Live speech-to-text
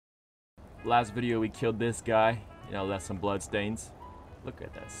Last video we killed this guy. You know, left some blood stains. Look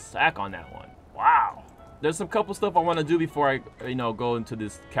at that sack on that one. Wow. There's some couple stuff I want to do before I, you know, go into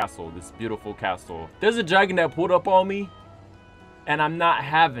this castle, this beautiful castle. There's a dragon that pulled up on me, and I'm not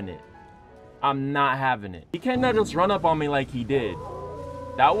having it. I'm not having it. He cannot just run up on me like he did.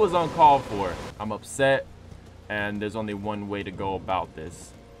 That was uncalled for. I'm upset, and there's only one way to go about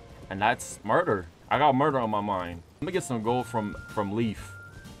this, and that's murder. I got murder on my mind. Let me get some gold from Leaf.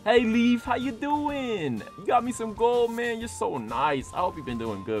 Hey Leaf, how you doing? You got me some gold, man. You're so nice. I hope you've been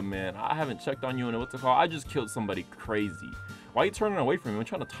doing good, man. I haven't checked on you in what's it called. I just killed somebody crazy. Why are you turning away from me? I'm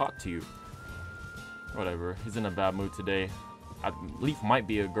trying to talk to you. Whatever. He's in a bad mood today. Leaf might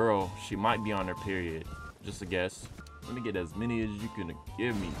be a girl. She might be on her period. Just a guess. Let me get as many as you can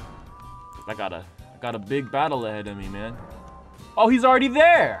give me. I got a big battle ahead of me, man. Oh, he's already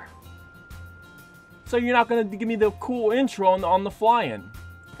there. So you're not gonna give me the cool intro on the flying.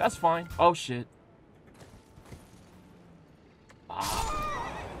 That's fine. Oh shit. Ah.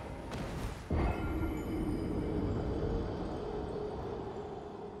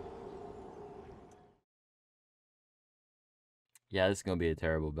 Yeah, this is gonna be a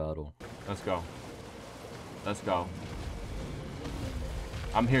terrible battle. Let's go. Let's go.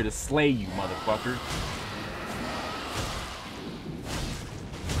 I'm here to slay you, motherfucker.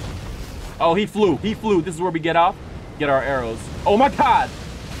 Oh, he flew. He flew. This is where we get off. Get our arrows. Oh my god.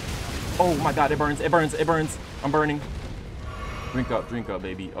 Oh my god, it burns. It burns. It burns. I'm burning. Drink up,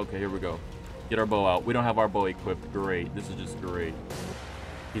 baby. Okay, here we go. Get our bow out. We don't have our bow equipped. Great. This is just great.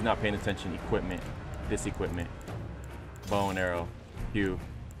 He's not paying attention. Equipment. This equipment. Bow and arrow. Pew.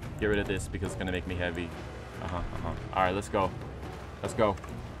 Get rid of this because it's gonna make me heavy. Alright, let's go. Let's go.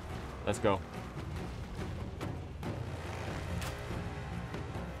 Let's go.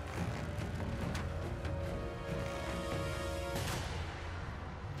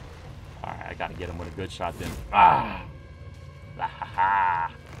 Alright, I gotta get him with a good shot then. Ah!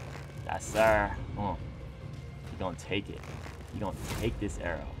 Ha! Yes, sir. You gonna take it. You gonna take this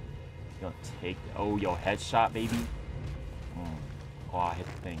arrow. You gonna take it. Oh, yo, headshot, baby. Oh, I hit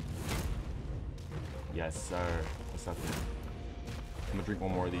the thing. Yes, sir. What's up there? I'm gonna drink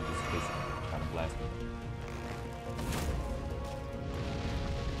one more of these just in case it kind of blast me.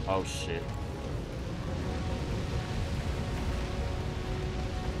 Oh, shit.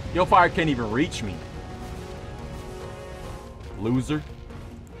 Your fire can't even reach me. Loser.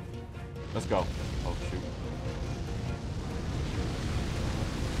 Let's go. Oh, shoot.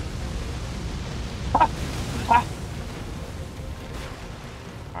 Ha! Ha!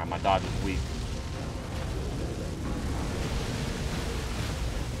 Alright, my dodge is weak.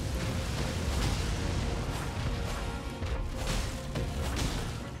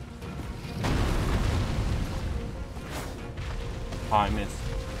 Oh, I missed.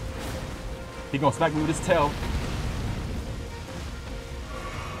 He gonna smack me with his tail.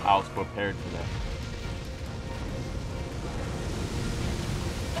 I was prepared for that.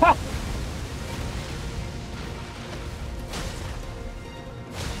 Ha!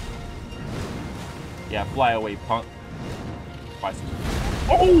 Yeah, fly away, punk.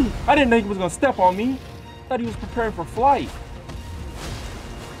 Oh! I didn't think he was gonna step on me. I thought he was preparing for flight.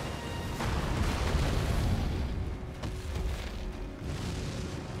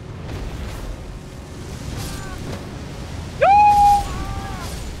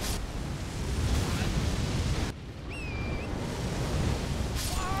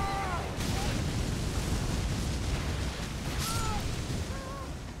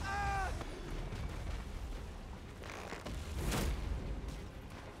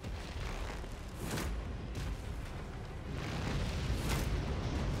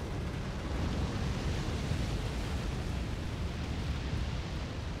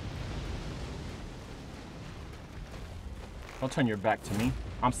 Don't turn your back to me.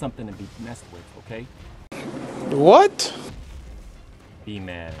 I'm something to be messed with, okay? What? Be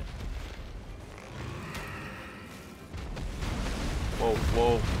mad. Whoa,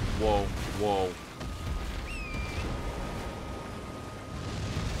 whoa, whoa, whoa.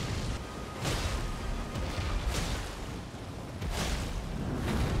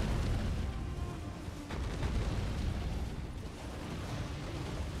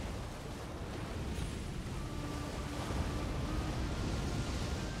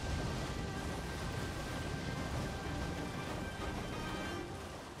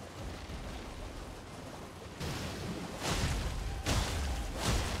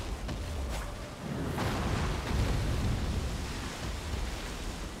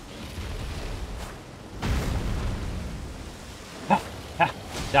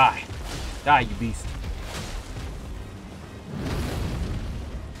 Die. Die, you beast.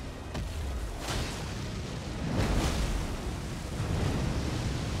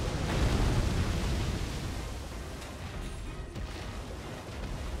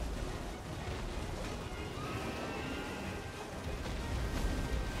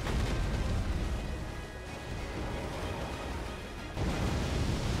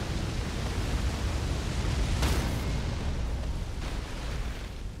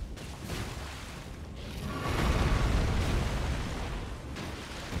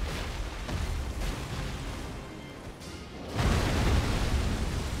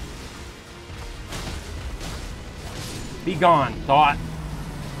 Be gone, thought.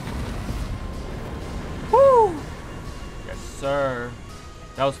 Woo! Yes, sir.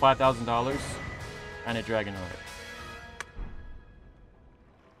 That was $5,000 and a dragon heart.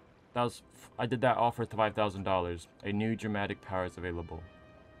 That was. I did that all for $5,000. A new dramatic power is available.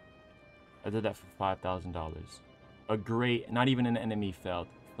 I did that for $5,000. A great, not even an enemy failed.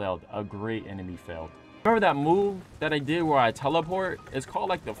 A great enemy failed. Remember that move that I did where I teleport? It's called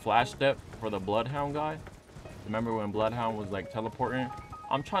like the flash step for the Bloodhound guy. Remember when Bloodhound was like teleporting?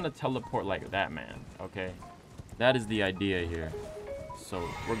 I'm trying to teleport like that, man. Okay, that is the idea here. So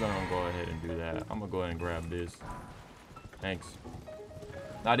we're gonna go ahead and do that. I'm gonna go ahead and grab this. Thanks.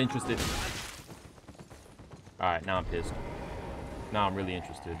 Not interested. All right, now I'm pissed. Now I'm really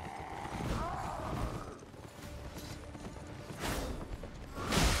interested.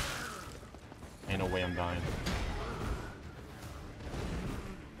 Ain't no way I'm dying.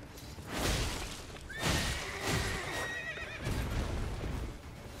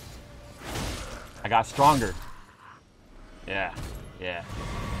 I got stronger. Yeah, yeah.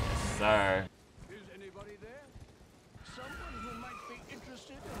 Yes, sir. Is anybody there? Someone who might be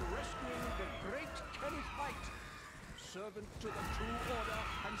interested in rescuing the great Kenneth White, servant to the True Order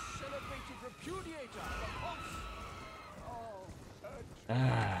and celebrated repudiator of the Pulse. Oh,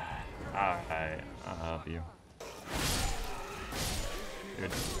 Alright, I'll help you.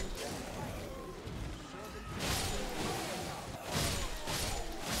 Good.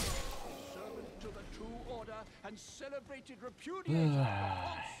 servant to the True Order and celebrated repudiator of the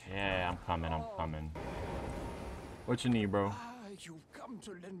Pulse. Yeah, I'm coming. What you need, bro? You've come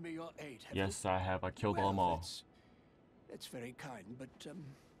to lend me your aid. Have Yes, I have. I killed you? them Well, all. That's very kind, but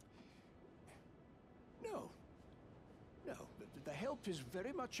no. The help is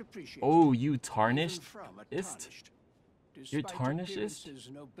very much appreciated. Oh, you Even tarnished? from a Ist? tarnished. You're Despite tarnished? appearances,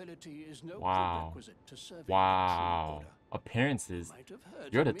 nobility is no Wow. prerequisite to serving the True Wow. Order. Appearances. Might have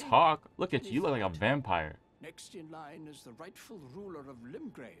heard You're of to me. talk. Look at you. Kenneth You look like a White. vampire. Next in line is the rightful ruler of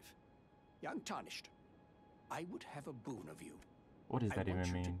Limgrave, young Tarnished. I would have a boon of you. What does that I want even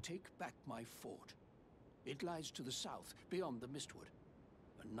you mean? to take back my fort. It lies to the south, beyond the Mistwood.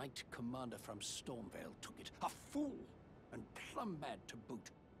 A knight commander from Stormvale took it. A fool, and plumb mad to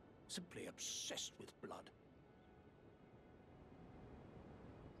boot. Simply obsessed with blood.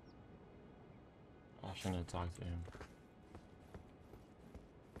 I shouldn't have talked to him.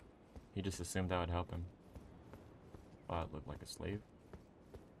 He just assumed that would help him. Oh, I look like a slave.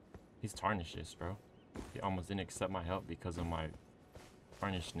 He's tarnished, bro. He almost didn't accept my help because of my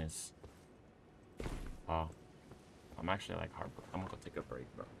tarnishedness. Wow. I'm actually like heartbroken. I'm gonna go take a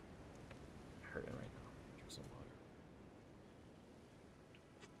break, bro. I'm hurting right now. Drink some water.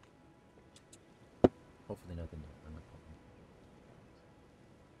 Hopefully nothing. I'm not hoping.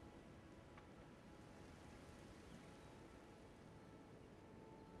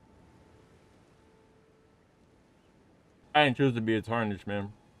 I didn't choose to be a tarnished,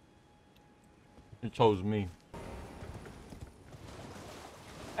 man. It chose me.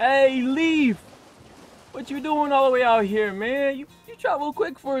 Hey, Leaf! What you doing all the way out here, man? You travel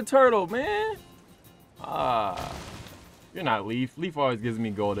quick for a turtle, man. Ah, you're not Leaf. Leaf always gives me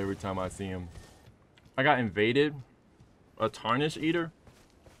gold every time I see him. I got invaded. A tarnish eater?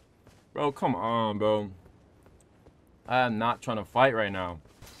 Bro, come on, bro. I am not trying to fight right now.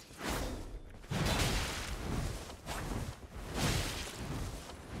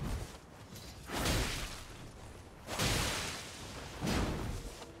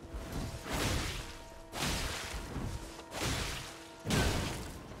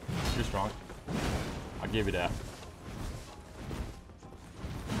 You're strong. I'll give you that.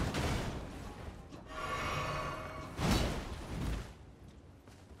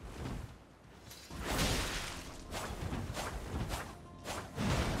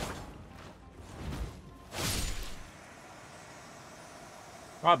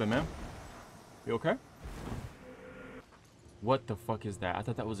 Robin, man. You okay? What the fuck is that? I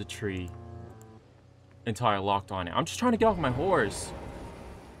thought that was a tree. Until I locked on it. I'm just trying to get off my horse.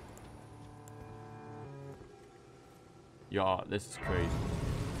 Y'all, this is crazy.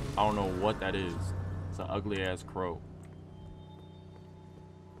 I don't know what that is. It's an ugly ass crow.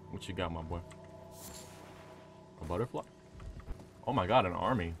 What you got, my boy? A butterfly? Oh my god, an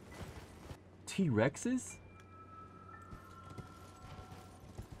army. T-Rexes?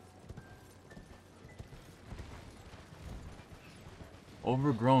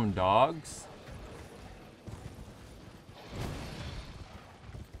 Overgrown dogs?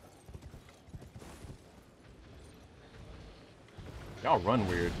 Y'all run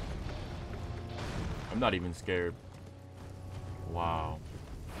weird. I'm not even scared. Wow.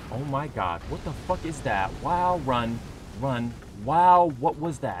 Oh my god, what the fuck is that? Wow, run. Run. Wow, what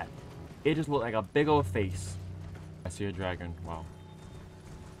was that? It just looked like a big old face. I see a dragon. Wow.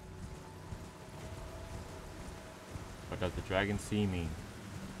 But does the dragon see me?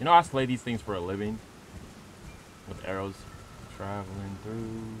 You know I slay these things for a living. With arrows. Traveling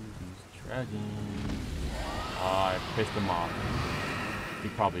through these dragons. I pissed him off. He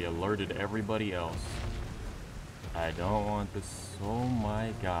probably alerted everybody else. I don't want this. Oh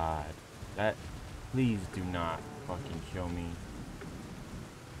my god. That. Please do not fucking kill me.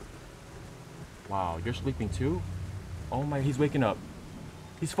 Wow, you're sleeping too? Oh my, he's waking up.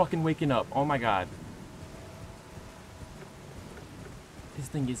 He's fucking waking up. Oh my god. This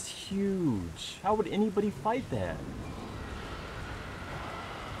thing is huge. How would anybody fight that?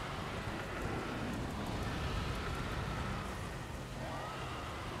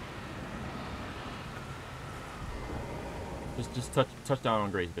 Just touch down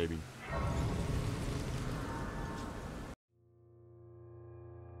on Grace, baby.